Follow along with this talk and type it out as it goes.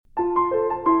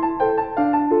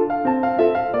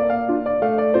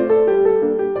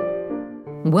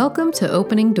Welcome to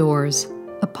Opening Doors,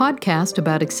 a podcast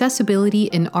about accessibility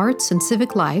in arts and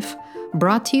civic life,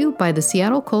 brought to you by the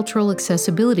Seattle Cultural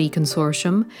Accessibility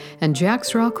Consortium and Jack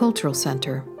Straw Cultural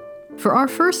Center. For our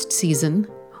first season,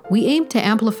 we aim to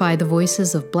amplify the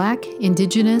voices of Black,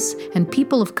 Indigenous, and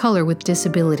people of color with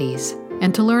disabilities,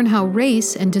 and to learn how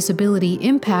race and disability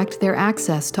impact their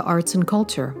access to arts and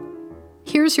culture.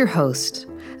 Here's your host,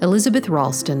 Elizabeth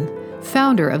Ralston,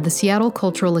 founder of the Seattle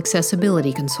Cultural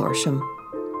Accessibility Consortium.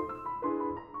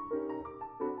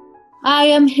 I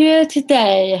am here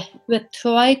today with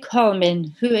Troy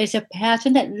Coleman, who is a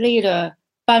passionate leader,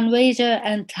 fundraiser,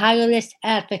 and tireless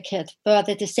advocate for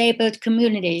the disabled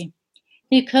community.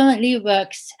 He currently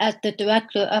works as the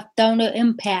Director of Donor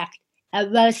Impact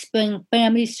at Wellspring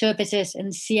Family Services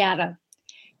in Seattle.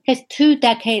 His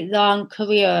 2-decade-long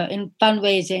career in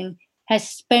fundraising has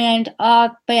spanned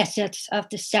all facets of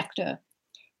the sector.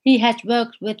 He has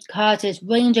worked with causes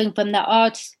ranging from the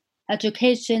arts,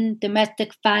 education,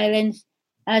 domestic violence,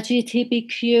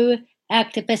 LGBTQ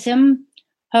activism,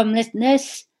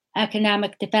 homelessness,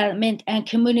 economic development, and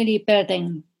community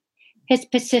building. His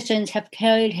positions have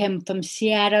carried him from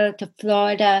Seattle to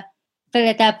Florida,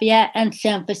 Philadelphia, and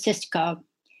San Francisco.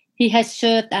 He has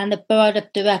served on the board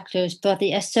of directors for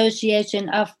the Association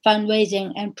of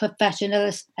Fundraising and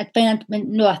Professionals Advancement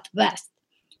Northwest.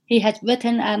 He has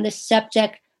written on the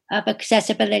subject of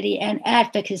accessibility and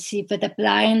advocacy for the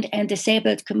blind and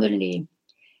disabled community.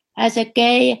 As a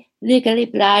gay, legally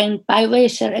blind,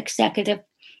 biracial executive,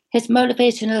 his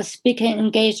motivational speaking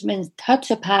engagements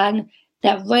touch upon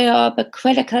the rare but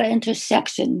critical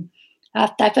intersection of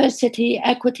diversity,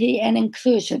 equity, and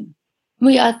inclusion.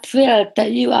 We are thrilled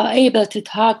that you are able to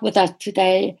talk with us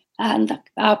today on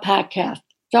our podcast.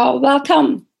 So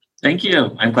welcome. Thank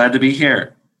you. I'm glad to be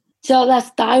here. So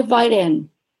let's dive right in.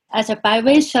 As a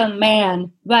biracial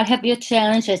man, what have your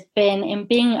challenges been in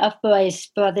being a voice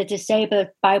for the disabled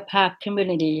BIPOC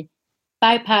community?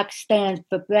 BIPOC stands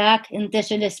for Black,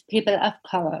 Indigenous, People of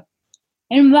Color.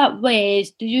 In what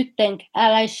ways do you think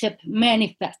allyship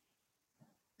manifests?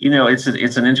 You know, it's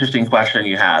an interesting question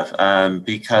you have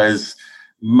because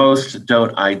most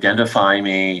don't identify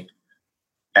me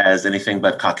as anything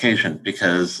but Caucasian,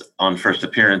 because on first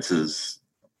appearances,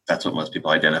 that's what most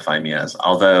people identify me as.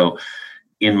 Although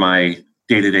in my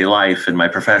day-to-day life, in my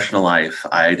professional life,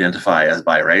 I identify as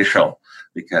biracial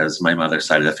because my mother's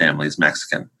side of the family is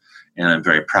Mexican, and I'm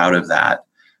very proud of that.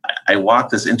 I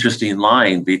walk this interesting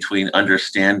line between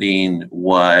understanding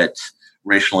what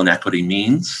racial inequity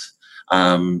means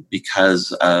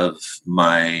because of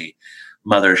my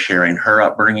mother sharing her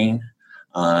upbringing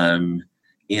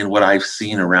in what I've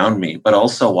seen around me, but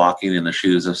also walking in the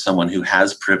shoes of someone who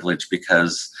has privilege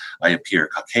because I appear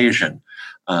Caucasian.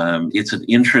 It's an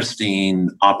interesting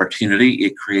opportunity.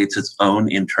 It creates its own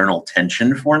internal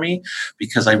tension for me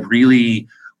because I really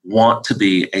want to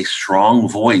be a strong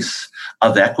voice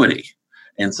of equity.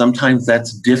 And sometimes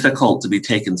that's difficult to be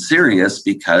taken serious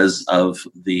because of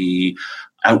the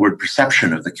outward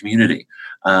perception of the community.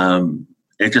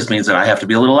 It just means that I have to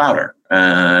be a little louder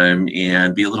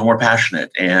and be a little more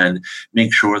passionate and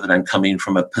make sure that I'm coming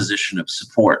from a position of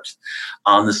support.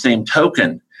 On the same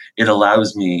token, it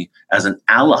allows me as an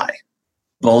ally,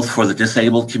 both for the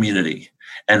disabled community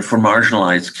and for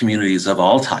marginalized communities of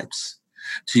all types,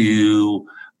 to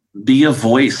be a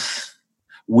voice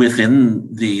within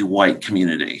the white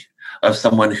community of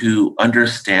someone who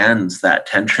understands that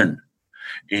tension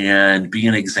and be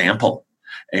an example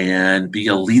and be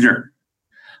a leader.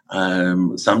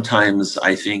 Sometimes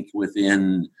I think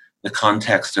within the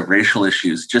context of racial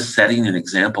issues, just setting an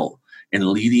example and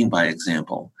leading by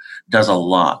example does a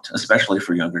lot, especially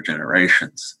for younger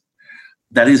generations.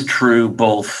 That is true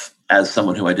both as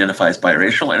someone who identifies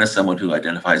biracial and as someone who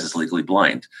identifies as legally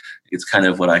blind. It's kind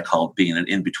of what I call being an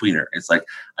in-betweener. It's like,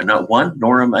 I'm not one,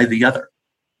 nor am I the other.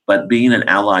 But being an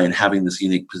ally and having this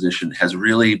unique position has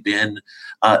really been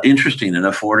interesting and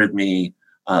afforded me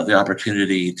the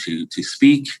opportunity to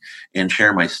speak and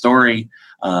share my story,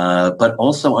 but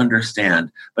also understand.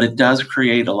 But it does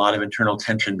create a lot of internal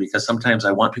tension because sometimes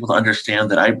I want people to understand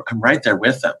that I'm right there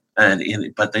with them,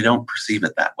 but they don't perceive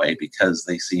it that way because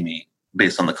they see me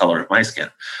based on the color of my skin.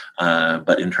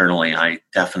 But internally, I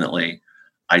definitely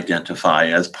identify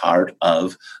as part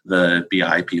of the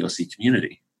BIPOC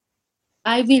community.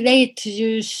 I relate to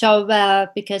you so well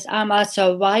because I'm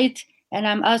also white and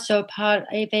I'm also part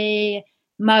of a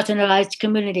marginalized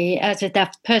community as a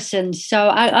deaf person. So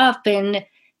I often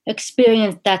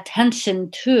experience that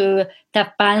tension too,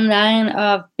 that fine line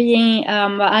of being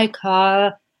what I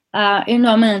call in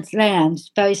no man's land,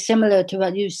 very similar to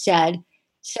what you said.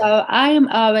 So I am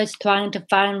always trying to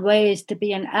find ways to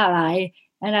be an ally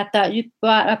And I thought you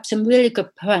brought up some really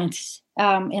good points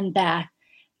in that.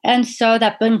 And so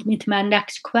that brings me to my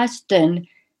next question.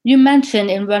 You mentioned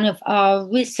in one of our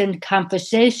recent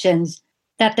conversations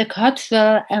that the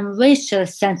cultural and racial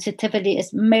sensitivity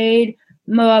is made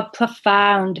more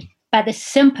profound by the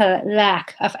simple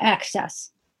lack of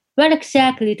access. What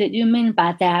exactly did you mean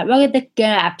by that? What are the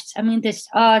gaps? I mean, this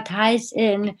all ties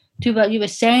in to what you were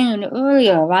saying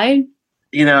earlier, right?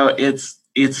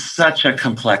 It's such a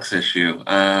complex issue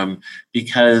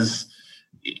because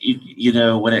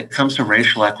when it comes to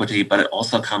racial equity, but it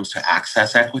also comes to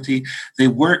access equity, they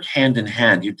work hand in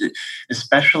hand.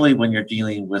 Especially when you're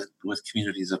dealing with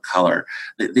communities of color,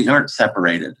 they aren't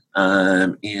separated,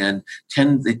 and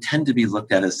they tend to be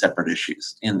looked at as separate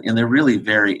issues, and they're really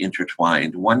very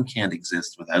intertwined. One can't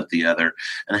exist without the other,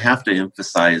 and I have to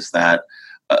emphasize that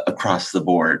across the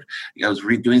board. I was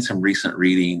doing some recent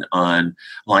reading on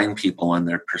blind people and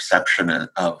their perception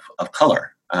of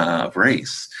color, of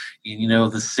race.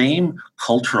 The same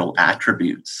cultural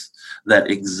attributes that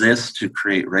exist to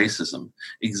create racism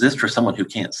exist for someone who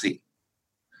can't see.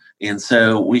 And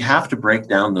so we have to break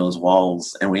down those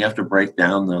walls, and we have to break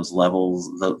down those levels,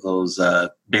 those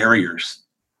barriers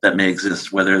that may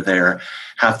exist, whether they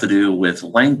have to do with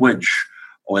language,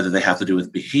 or whether they have to do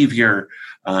with behavior,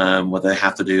 whether they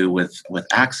have to do with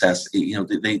access.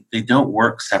 They don't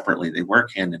work separately. They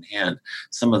work hand in hand.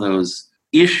 Some of those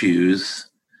issues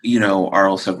are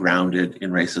also grounded in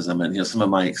racism. And, some of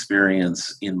my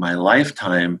experience in my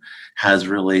lifetime has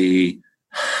really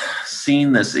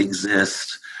seen this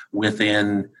exist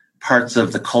within parts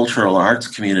of the cultural arts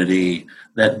community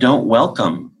that don't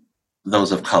welcome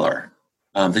those of color.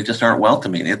 They just aren't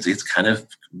welcoming. It's kind of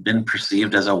been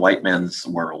perceived as a white man's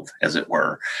world, as it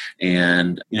were.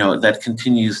 And, that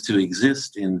continues to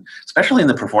exist especially in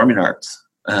the performing arts.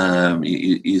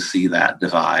 You see that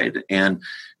divide. And,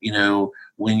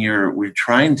 when we're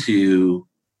trying to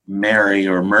marry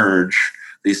or merge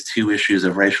these two issues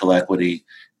of racial equity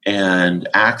and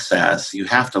access, you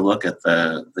have to look at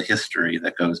the history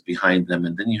that goes behind them,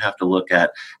 and then you have to look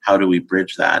at how do we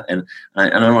bridge that. And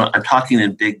I'm talking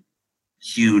in big,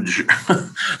 huge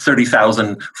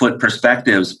 30,000 foot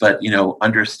perspectives, but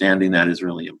understanding that is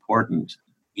really important.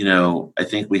 I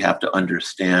think we have to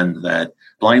understand that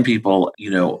blind people,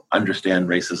 understand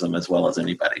racism as well as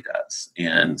anybody does.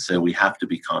 And so we have to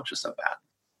be conscious of that.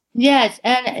 Yes,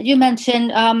 and you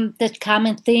mentioned the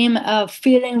common theme of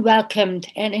feeling welcomed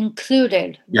and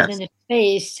included within the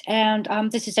space. And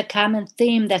this is a common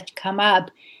theme that's come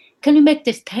up. Can you make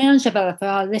this tangible for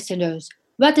our listeners?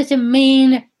 What does it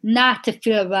mean not to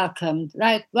feel welcomed?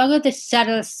 Like, what are the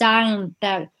subtle signs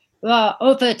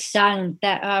overt signs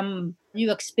that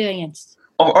you experienced?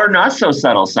 Or not so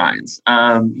subtle signs.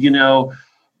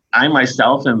 I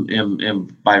myself am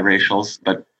biracial,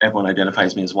 but everyone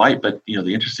identifies me as white. But,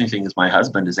 the interesting thing is my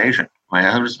husband is Asian. My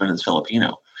husband is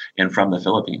Filipino and from the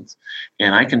Philippines.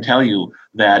 And I can tell you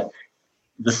that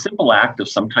the simple act of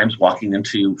sometimes walking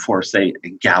into, for say, a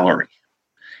gallery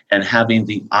and having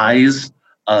the eyes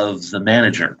of the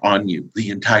manager on you the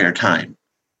entire time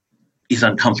is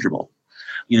uncomfortable.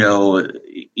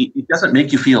 It doesn't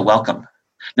make you feel welcome.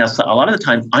 Now, so a lot of the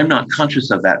time, I'm not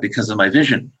conscious of that because of my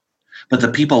vision, but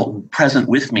the people present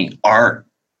with me are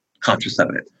conscious of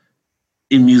it.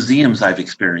 In museums, I've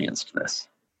experienced this.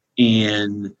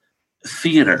 In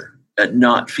theater,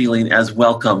 not feeling as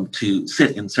welcome to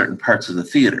sit in certain parts of the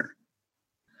theater,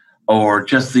 or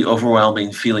just the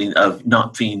overwhelming feeling of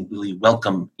not feeling really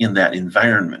welcome in that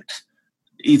environment.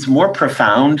 It's more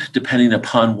profound depending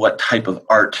upon what type of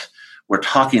art we're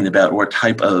talking about, or what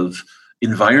type of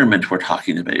environment we're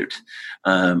talking about.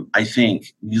 I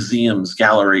think museums,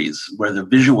 galleries, where the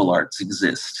visual arts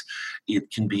exist,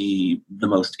 it can be the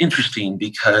most interesting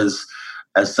because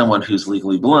as someone who's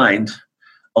legally blind,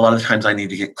 a lot of times I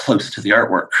need to get close to the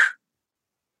artwork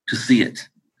to see it.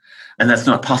 And that's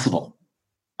not possible.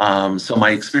 So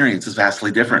my experience is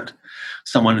vastly different.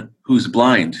 Someone who's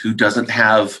blind, who doesn't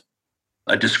have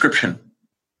a description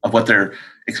of what they're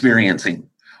experiencing,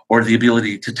 or the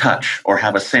ability to touch or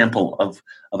have a sample of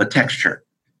a texture.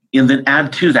 And then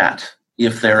add to that,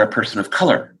 if they're a person of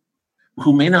color,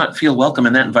 who may not feel welcome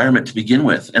in that environment to begin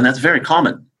with. And that's very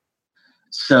common.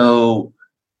 So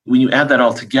when you add that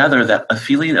all together, that a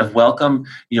feeling of welcome,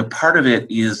 part of it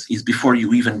is before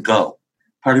you even go.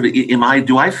 Part of it,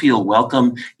 do I feel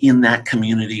welcome in that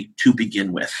community to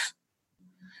begin with?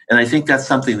 And I think that's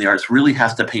something the arts really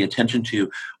has to pay attention to.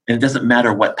 And it doesn't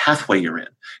matter what pathway you're in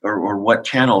or what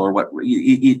channel or what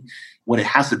it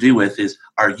has to do with is,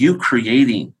 are you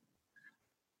creating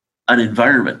an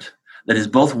environment that is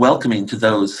both welcoming to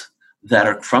those that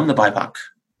are from the BIPOC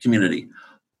community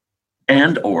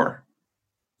and or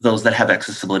those that have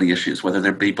accessibility issues, whether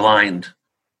they be blind,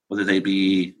 whether they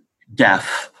be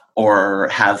deaf, or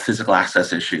have physical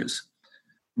access issues.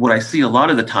 What I see a lot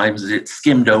of the times is it's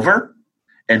skimmed over,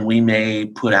 and we may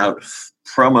put out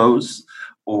promos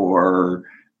or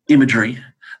imagery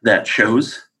that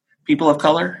shows people of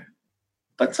color,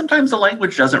 but sometimes the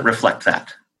language doesn't reflect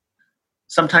that.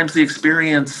 Sometimes the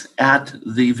experience at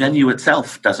the venue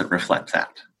itself doesn't reflect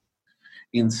that.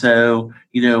 And so,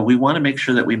 we want to make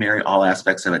sure that we marry all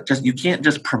aspects of it. You can't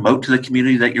just promote to the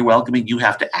community that you're welcoming, you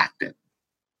have to act it.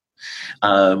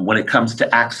 When it comes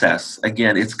to access,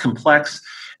 again, it's complex.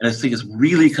 And I think it's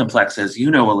really complex, as you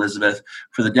know, Elizabeth,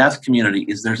 for the deaf community,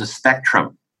 is there's a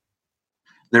spectrum.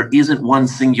 There isn't one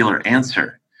singular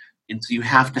answer. And so you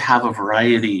have to have a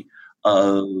variety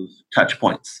of touch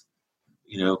points,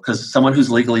 because someone who's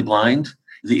legally blind,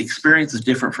 the experience is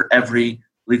different for every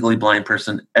legally blind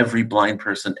person, every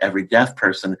deaf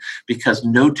person, because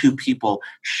no two people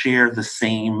share the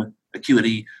same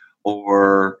acuity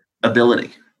or ability.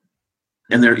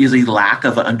 And there is a lack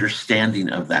of understanding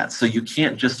of that. So you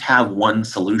can't just have one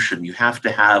solution. You have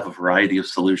to have a variety of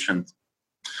solutions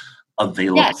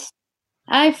available. Yes,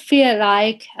 I feel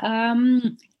like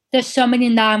there's so many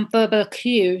nonverbal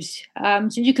cues.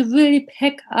 So you could really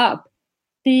pick up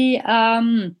the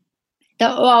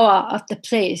aura of the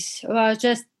place, or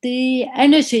just the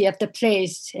energy of the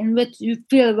place in which you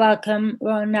feel welcome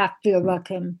or not feel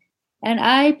welcome. And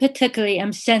I particularly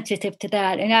am sensitive to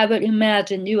that, and I would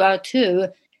imagine you are too.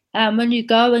 When you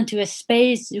go into a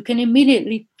space, you can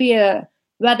immediately feel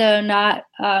whether or not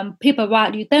people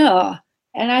want you there.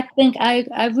 And I think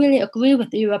I really agree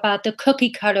with you about the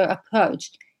cookie cutter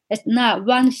approach. It's not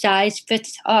one size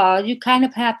fits all. You kind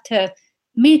of have to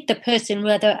meet the person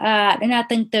where they're at. And I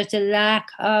think there's a lack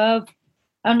of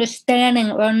understanding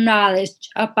or knowledge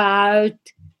about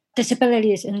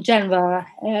disabilities in general.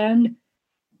 And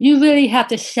you really have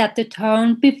to set the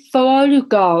tone before you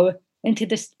go into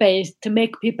the space to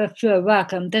make people feel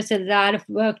welcome. There's a lot of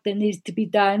work that needs to be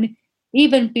done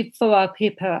even before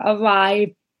people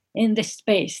arrive in the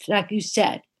space, like you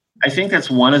said. I think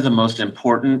that's one of the most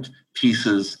important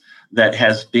pieces that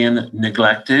has been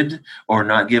neglected or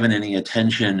not given any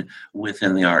attention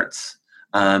within the arts.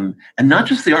 And not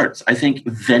just the arts, I think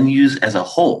venues as a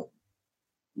whole,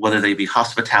 whether they be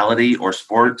hospitality or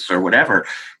sports or whatever,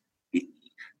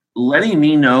 letting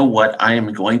me know what I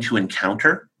am going to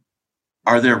encounter.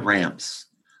 Are there ramps?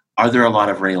 Are there a lot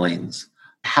of railings?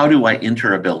 How do I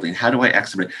enter a building? How do I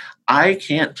exit it? I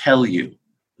can't tell you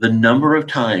the number of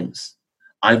times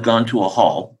I've gone to a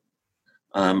hall.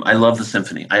 I love the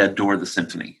symphony. I adore the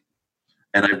symphony.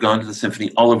 And I've gone to the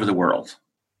symphony all over the world.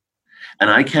 And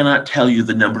I cannot tell you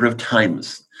the number of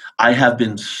times I have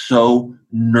been so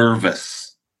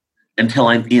nervous until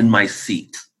I'm in my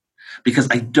seat, because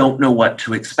I don't know what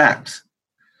to expect.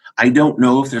 I don't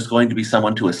know if there's going to be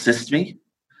someone to assist me,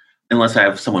 unless I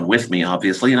have someone with me,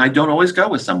 obviously. And I don't always go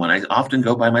with someone. I often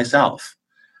go by myself.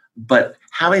 But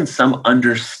having some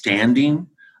understanding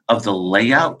of the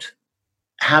layout,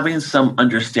 having some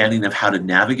understanding of how to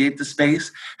navigate the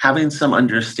space, having some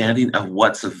understanding of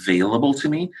what's available to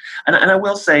me. And I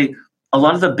will say, a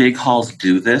lot of the big halls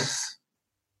do this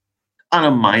on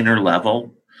a minor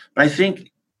level. But I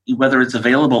think whether it's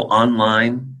available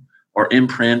online or in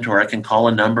print, or I can call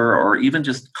a number, or even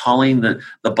just calling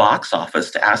the box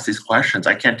office to ask these questions.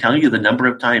 I can't tell you the number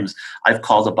of times I've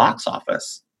called a box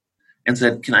office and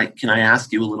said, can I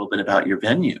ask you a little bit about your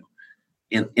venue?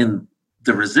 In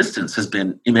the resistance has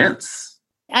been immense.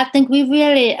 I think we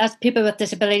really, as people with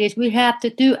disabilities, we have to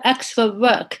do extra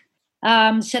work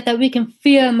so that we can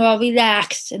feel more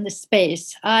relaxed in the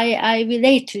space. I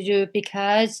relate to you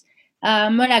because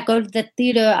when I go to the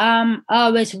theater, I'm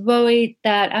always worried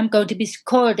that I'm going to be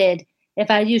scolded if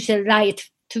I use a light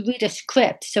to read a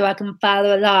script so I can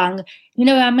follow along. You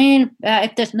know what I mean?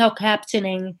 If there's no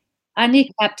captioning, I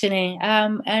need captioning.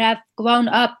 And I've grown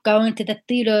up going to the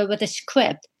theater with a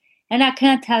script. And I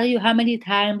can't tell you how many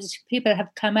times people have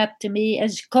come up to me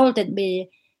and scolded me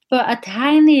for a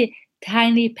tiny,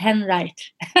 tiny pen light.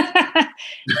 I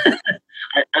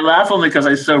laugh only because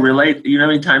I so relate. You know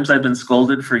how many times I've been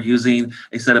scolded for using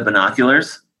a set of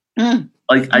binoculars?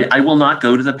 Like, I will not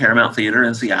go to the Paramount Theater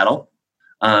in Seattle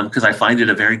because I find it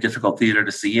a very difficult theater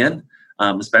to see in,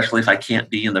 especially if I can't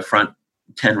be in the front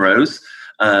 10 rows.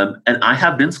 And I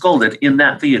have been scolded in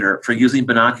that theater for using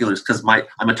binoculars because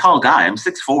I'm a tall guy. I'm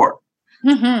 6'4".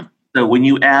 Mm-hmm. So when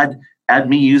you add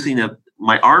me using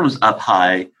my arms up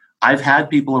high, I've had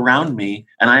people around me,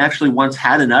 and I actually once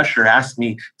had an usher ask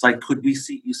me, it's like, could we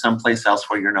seat you someplace else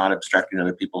where you're not obstructing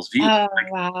other people's views? Oh,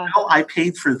 like, wow. no, I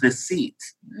paid for this seat.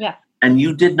 Yeah. and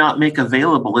you did not make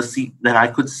available a seat that I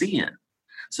could see in.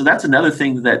 So that's another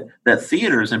thing that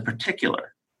theaters in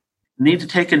particular need to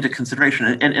take into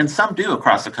consideration, and some do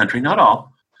across the country, not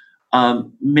all,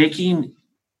 making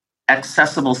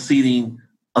accessible seating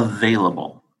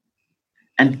available.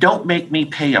 And don't make me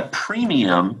pay a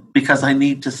premium because I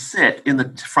need to sit in the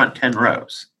front 10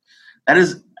 rows. That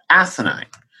is asinine,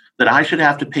 that I should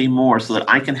have to pay more so that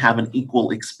I can have an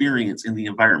equal experience in the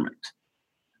environment.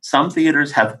 Some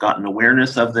theaters have gotten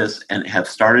awareness of this and have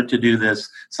started to do this.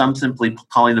 Some simply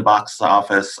calling the box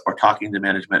office or talking to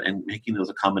management and making those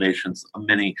accommodations.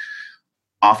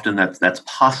 Often that's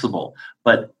possible.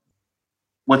 But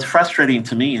what's frustrating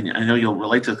to me, and I know you'll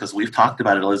relate to it because we've talked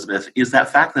about it, Elizabeth, is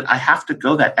that fact that I have to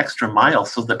go that extra mile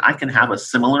so that I can have a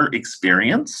similar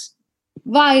experience.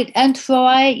 Right. And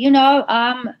Troy,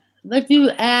 would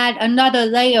you add another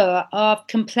layer of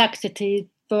complexity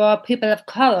for people of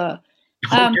color?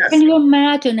 Yes. Can you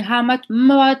imagine how much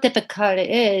more difficult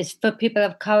it is for people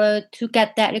of color to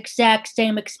get that exact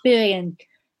same experience?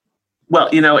 Well,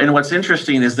 and what's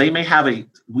interesting is we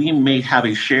may have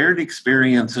a shared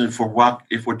experience if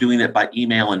we're doing it by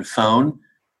email and phone,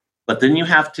 but then you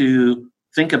have to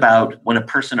think about when a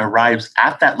person arrives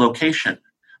at that location,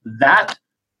 that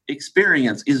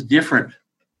experience is different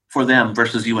for them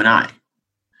versus you and I.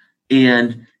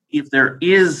 And if there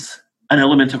is an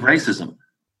element of racism,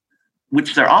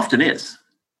 which there often is,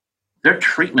 their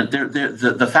treatment,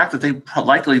 the fact that they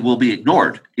likely will be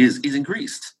ignored is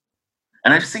increased.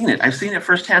 And I've seen it. I've seen it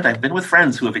firsthand. I've been with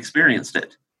friends who have experienced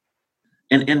it.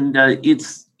 And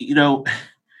it's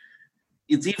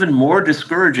even more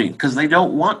discouraging because they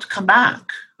don't want to come back.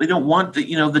 They don't want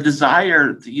the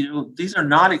desire. These are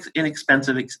not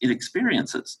inexpensive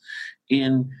experiences.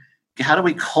 And how do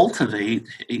we cultivate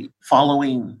a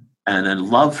following and a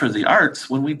love for the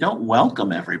arts when we don't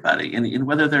welcome everybody? And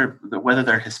whether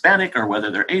they're Hispanic or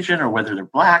whether they're Asian or whether they're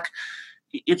Black,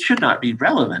 it should not be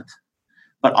relevant.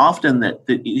 But often that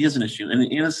it is an issue. And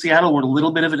in Seattle, we're a little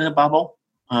bit of in a bubble,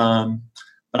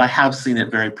 but I have seen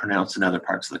it very pronounced in other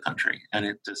parts of the country, and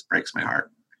it just breaks my heart.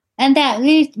 And that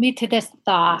leads me to this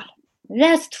thought.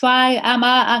 Let's try,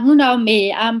 you know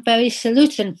me, I'm very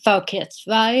solution focused,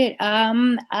 right?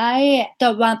 I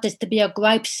don't want this to be a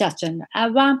gripe session. I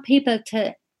want people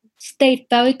to state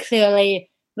very clearly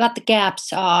what the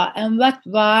gaps are and what's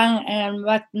wrong and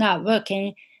what's not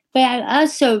working. But I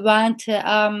also want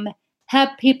to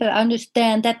help people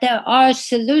understand that there are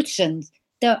solutions.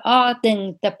 There are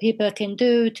things that people can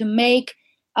do to make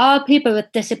all people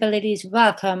with disabilities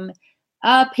welcome,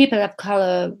 all people of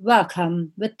color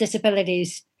welcome with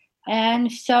disabilities.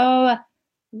 And so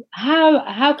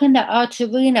how can the arts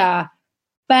arena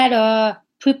better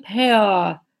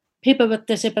prepare people with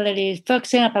disabilities? For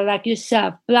example, like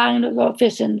yourself, blind or low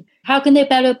vision, how can they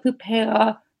better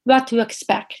prepare what to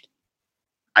expect?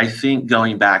 I think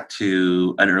going back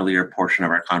to an earlier portion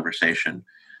of our conversation,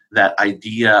 that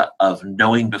idea of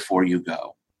knowing before you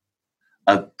go,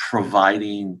 of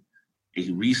providing a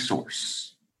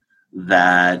resource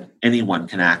that anyone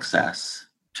can access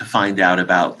to find out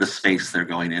about the space they're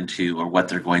going into or what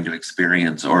they're going to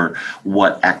experience or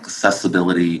what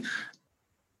accessibility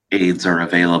aids are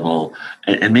available,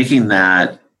 and making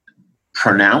that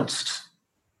pronounced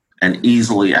and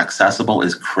easily accessible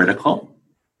is critical.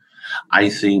 I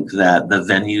think that the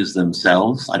venues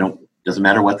themselves, doesn't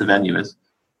matter what the venue is,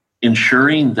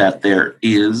 ensuring that there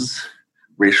is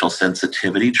racial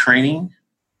sensitivity training,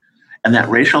 and that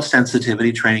racial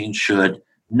sensitivity training should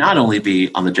not only be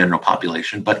on the general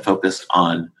population, but focused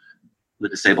on the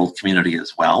disabled community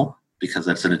as well, because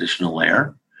that's an additional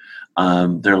layer.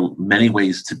 There are many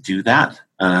ways to do that.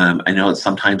 I know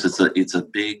sometimes it's a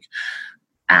big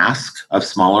ask of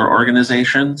smaller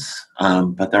organizations,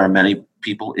 but there are many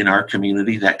people in our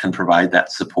community that can provide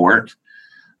that support.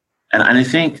 And I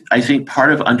think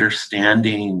part of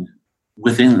understanding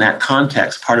within that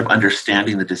context, part of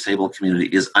understanding the disabled community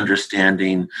is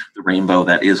understanding the rainbow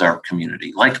that is our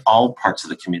community, like all parts of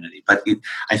the community. But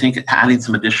I think adding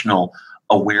some additional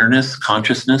awareness,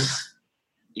 consciousness,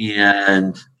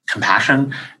 and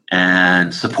compassion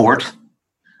and support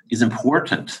is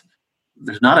important.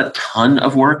 There's not a ton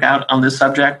of work out on this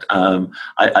subject. I'm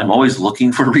always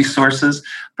looking for resources,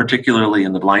 particularly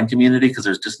in the blind community, because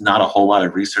there's just not a whole lot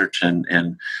of research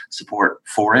and support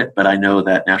for it. But I know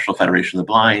that National Federation of the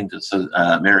Blind,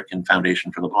 American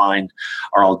Foundation for the Blind,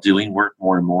 are all doing work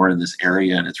more and more in this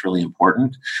area, and it's really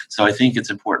important. So I think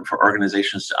it's important for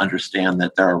organizations to understand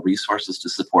that there are resources to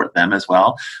support them as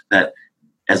well, that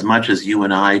as much as you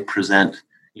and I present,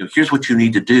 here's what you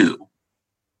need to do,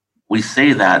 we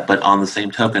say that, but on the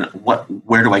same token,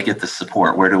 where do I get this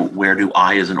support? Where do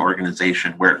I, as an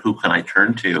organization, who can I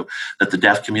turn to? That the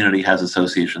deaf community has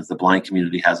associations, the blind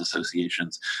community has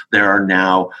associations. There are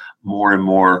now more and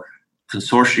more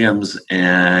consortiums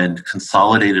and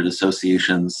consolidated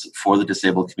associations for the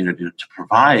disabled community to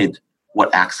provide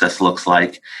what access looks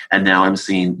like. And now I'm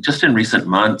seeing, just in recent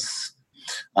months,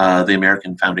 the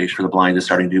American Foundation for the Blind is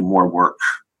starting to do more work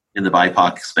in the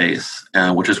BIPOC space,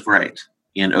 which is great,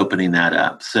 in opening that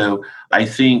up. So I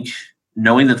think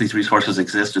knowing that these resources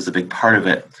exist is a big part of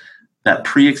it. That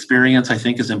pre-experience, I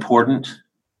think, is important.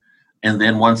 And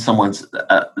then once someone's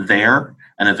there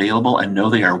and available and know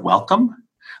they are welcome,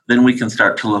 then we can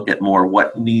start to look at more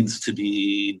what needs to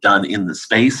be done in the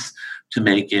space to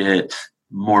make it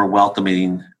more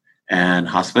welcoming and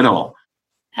hospitable.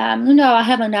 I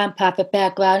have a nonprofit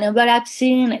background, and what I've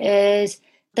seen is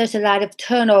there's a lot of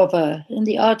turnover in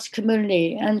the arts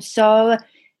community. And so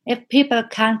if people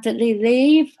constantly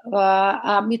leave, or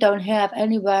you don't have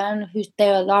anyone who's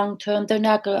there long-term, they're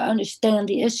not going to understand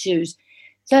the issues.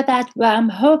 So that's what I'm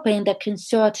hoping the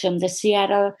consortium, the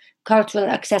Seattle Cultural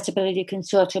Accessibility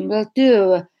Consortium, will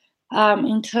do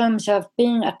in terms of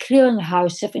being a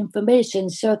clearinghouse of information,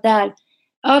 so that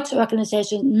arts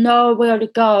organizations know where to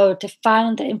go to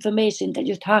find the information that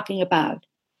you're talking about.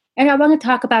 And I want to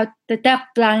talk about the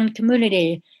deaf-blind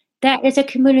community. That is a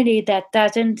community that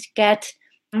doesn't get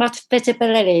much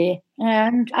visibility.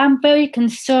 And I'm very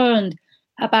concerned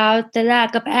about the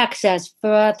lack of access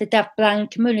for the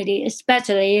deaf-blind community,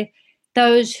 especially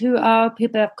those who are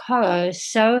people of color.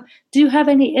 So do you have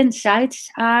any insights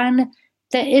on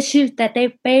the issues that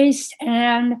they face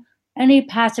and any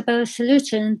possible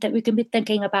solutions that we can be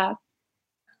thinking about?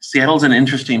 Seattle's an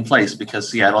interesting place because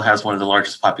Seattle has one of the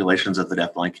largest populations of the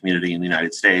deafblind community in the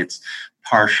United States,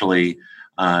 partially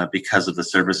because of the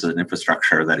services and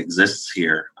infrastructure that exists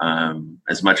here.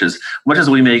 As much as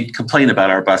we may complain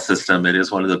about our bus system, it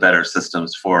is one of the better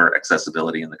systems for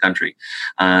accessibility in the country.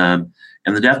 And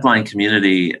the deafblind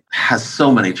community has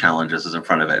so many challenges in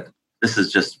front of it. This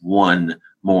is just one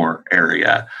more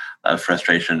area of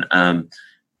frustration.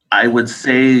 I would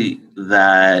say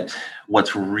that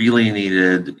what's really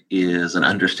needed is an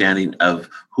understanding of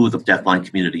who the deafblind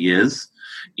community is.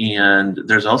 And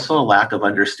there's also a lack of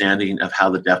understanding of how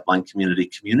the deafblind community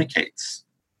communicates.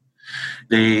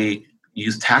 They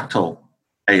use tactile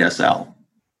ASL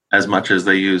as much as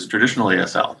they use traditional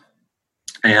ASL.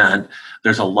 And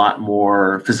there's a lot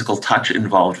more physical touch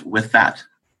involved with that.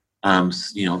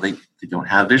 They don't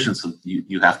have vision, so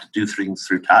you have to do things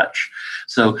through touch.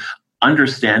 So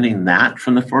understanding that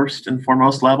from the first and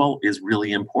foremost level is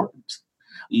really important.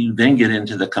 You then get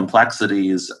into the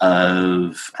complexities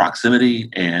of proximity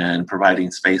and providing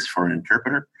space for an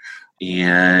interpreter.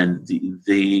 And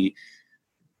the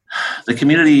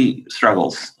community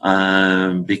struggles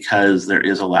because there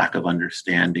is a lack of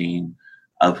understanding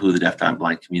of who the deaf and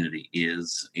blind community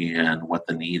is and what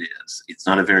the need is. It's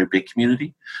not a very big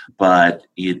community, but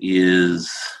it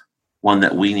is one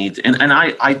that we need to, and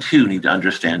I too need to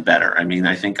understand better. I mean,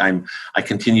 I think I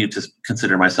continue to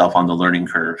consider myself on the learning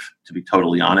curve, to be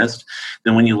totally honest.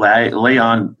 Then when you lay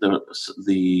on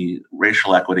the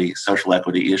racial equity, social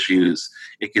equity issues,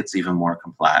 it gets even more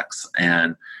complex.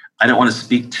 And I don't want to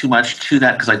speak too much to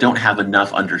that because I don't have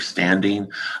enough understanding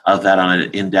of that on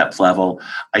an in-depth level.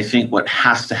 I think what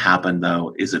has to happen,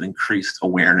 though, is an increased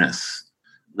awareness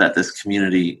that this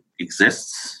community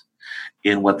exists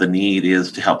in what the need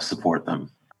is to help support them.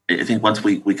 I think once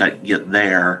we get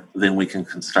there, then we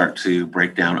can start to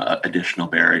break down additional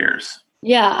barriers.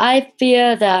 Yeah, I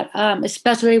fear that,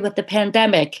 especially with the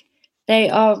pandemic, they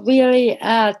are really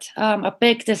at a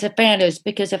big disadvantage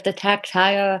because of the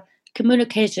tactile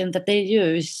communication that they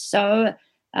use. So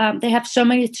they have so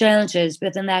many challenges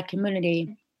within that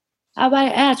community. I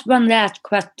want to ask one last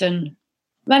question.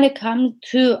 When it comes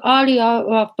to audio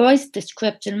or voice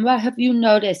description, what have you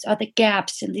noticed are the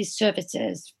gaps in these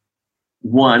services?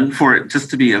 One, for it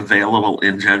just to be available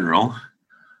in general.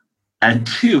 And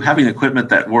two, having equipment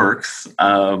that works.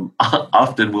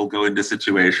 Often we'll go into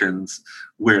situations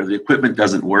where the equipment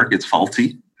doesn't work, it's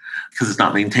faulty because it's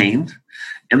not maintained.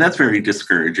 And that's very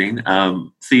discouraging.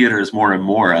 Theaters more and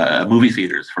more, movie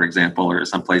theaters, for example, are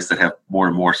someplace that have more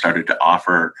and more started to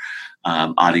offer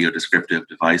audio descriptive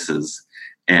devices.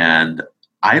 And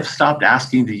I've stopped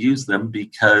asking to use them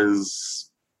because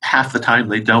half the time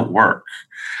they don't work.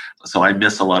 So I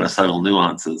miss a lot of subtle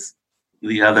nuances.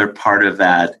 The other part of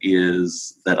that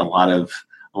is that a lot of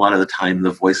the time the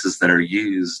voices that are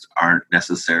used aren't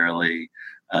necessarily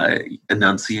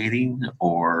enunciating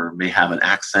or may have an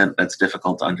accent that's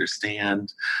difficult to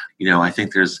understand. I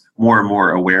think there's more and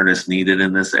more awareness needed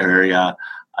in this area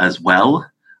as well.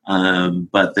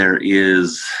 But there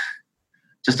is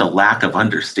just a lack of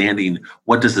understanding.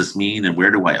 What does this mean and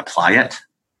where do I apply it?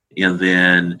 And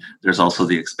then there's also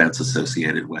the expense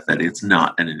associated with it. It's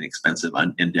not an inexpensive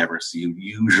endeavor, so you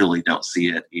usually don't see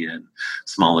it in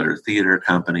smaller theater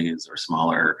companies or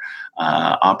smaller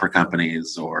opera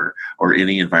companies or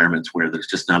any environments where there's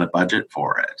just not a budget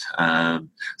for it.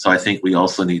 So I think we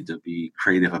also need to be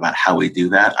creative about how we do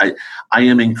that. I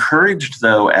am encouraged,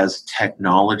 though, as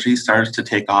technology starts to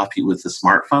take off with the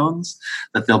smartphones,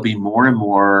 that there'll be more and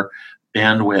more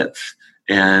bandwidth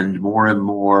and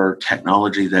more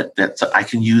technology that I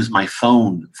can use my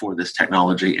phone for this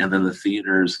technology, and then the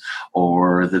theaters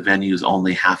or the venues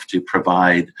only have to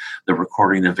provide the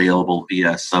recording available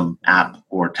via some app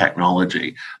or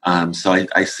technology. So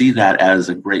I see that as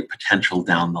a great potential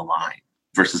down the line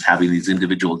versus having these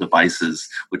individual devices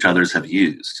which others have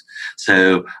used.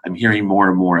 So I'm hearing more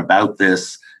and more about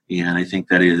this, and I think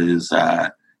that it is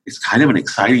it's kind of an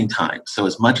exciting time. So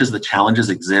as much as the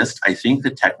challenges exist, I think the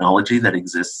technology that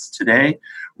exists today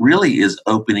really is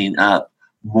opening up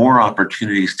more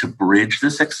opportunities to bridge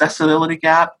this accessibility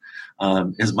gap.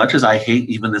 As much as I hate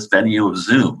even this venue of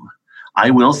Zoom,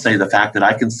 I will say the fact that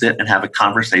I can sit and have a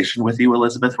conversation with you,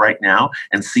 Elizabeth, right now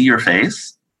and see your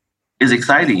face is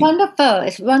exciting. Wonderful.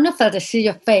 It's wonderful to see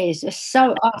your face. It's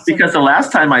so awesome. Because the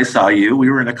last time I saw you, we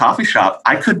were in a coffee shop.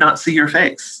 I could not see your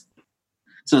face.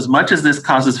 So as much as this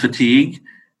causes fatigue,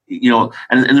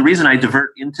 and the reason I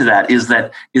divert into that is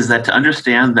that to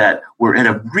understand that we're at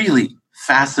a really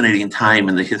fascinating time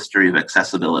in the history of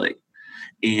accessibility,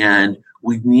 and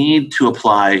we need to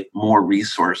apply more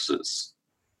resources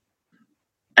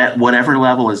at whatever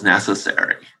level is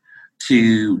necessary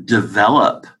to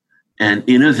develop and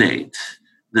innovate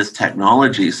this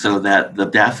technology so that the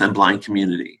deaf and blind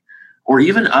community, or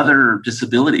even other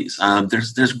disabilities.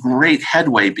 There's great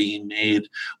headway being made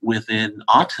within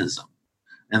autism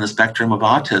and the spectrum of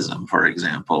autism, for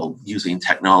example, using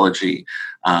technology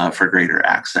for greater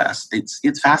access.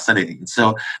 It's fascinating.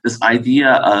 So this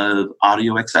idea of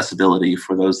audio accessibility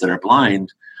for those that are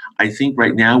blind, I think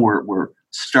right now we're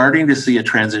starting to see a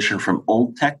transition from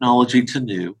old technology to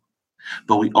new,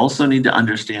 but we also need to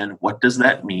understand what does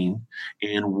that mean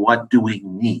and what do we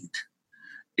need.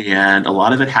 And a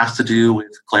lot of it has to do with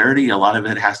clarity. A lot of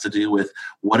it has to do with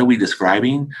what are we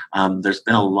describing. There's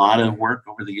been a lot of work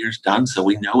over the years done, so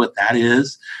we know what that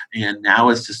is. And now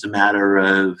it's just a matter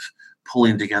of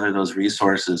pulling together those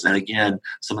resources. And again,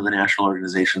 some of the national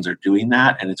organizations are doing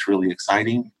that, and it's really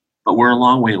exciting. But we're a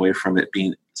long way away from it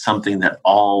being something that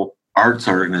all arts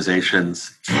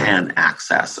organizations can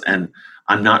access. And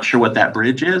I'm not sure what that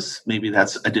bridge is. Maybe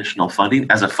that's additional funding.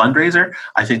 As a fundraiser,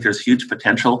 I think there's huge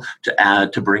potential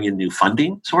to bring in new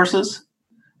funding sources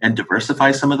and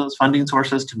diversify some of those funding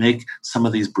sources to make some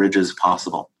of these bridges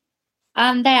possible.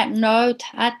 On that note,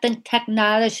 I think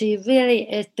technology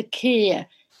really is the key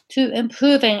to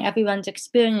improving everyone's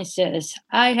experiences.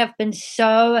 I have been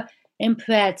so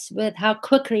impressed with how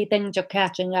quickly things are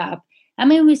catching up. I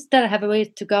mean, we still have a ways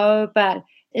to go, but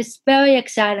it's very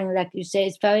exciting, like you say.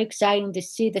 It's very exciting to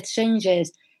see the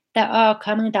changes that are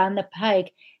coming down the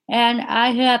pike. And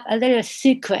I have a little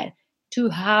secret to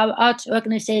how arts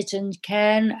organizations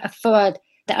can afford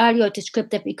the audio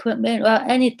descriptive equipment or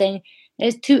anything,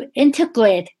 is to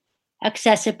integrate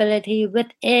accessibility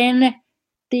within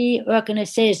the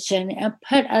organization and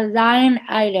put a line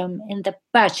item in the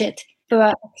budget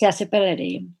for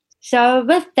accessibility. So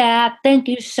with that, thank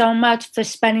you so much for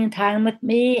spending time with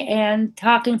me and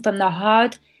talking from the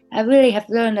heart. I really have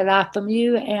learned a lot from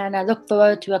you, and I look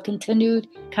forward to our continued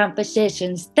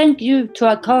conversations. Thank you,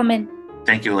 Troy Coleman.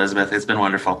 Thank you, Elizabeth. It's been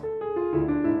wonderful.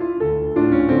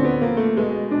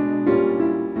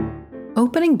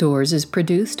 Opening Doors is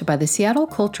produced by the Seattle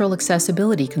Cultural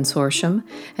Accessibility Consortium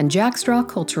and Jack Straw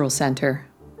Cultural Center.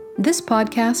 This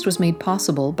podcast was made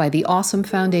possible by the Awesome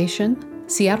Foundation,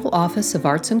 Seattle Office of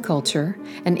Arts and Culture,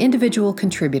 and individual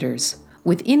contributors,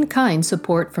 with in-kind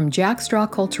support from Jack Straw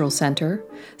Cultural Center,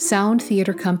 Sound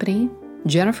Theater Company,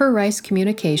 Jennifer Rice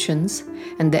Communications,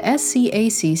 and the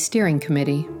SCAC Steering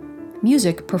Committee.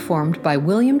 Music performed by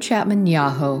William Chapman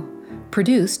Nyaho,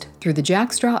 produced through the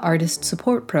Jack Straw Artist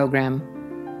Support Program.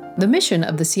 The mission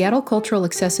of the Seattle Cultural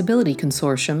Accessibility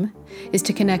Consortium is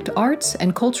to connect arts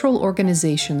and cultural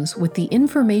organizations with the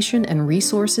information and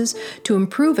resources to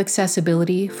improve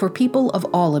accessibility for people of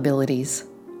all abilities.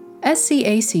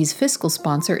 SCAC's fiscal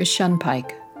sponsor is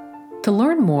Shunpike. To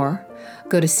learn more,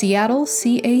 go to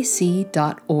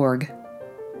seattlecac.org.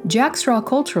 Jack Straw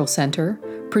Cultural Center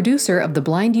producer of the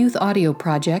Blind Youth Audio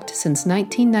Project since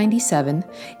 1997,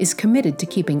 is committed to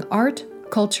keeping art,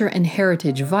 culture, and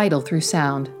heritage vital through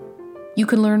sound. You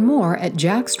can learn more at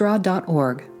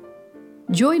jackstraw.org.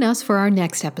 Join us for our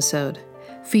next episode,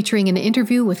 featuring an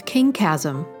interview with King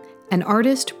Chasm, an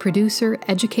artist, producer,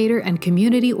 educator, and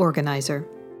community organizer.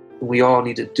 We all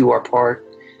need to do our part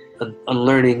in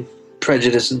unlearning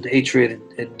prejudice and hatred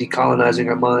and decolonizing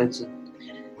our minds and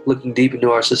looking deep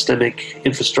into our systemic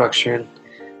infrastructure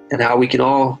and how we can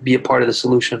all be a part of the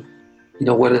solution.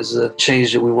 What is the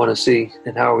change that we want to see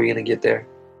and how are we going to get there?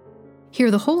 Hear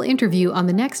the whole interview on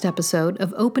the next episode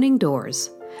of Opening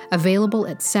Doors, available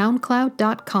at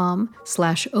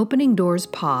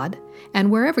soundcloud.com/openingdoorspod and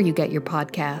wherever you get your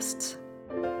podcasts.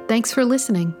 Thanks for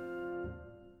listening.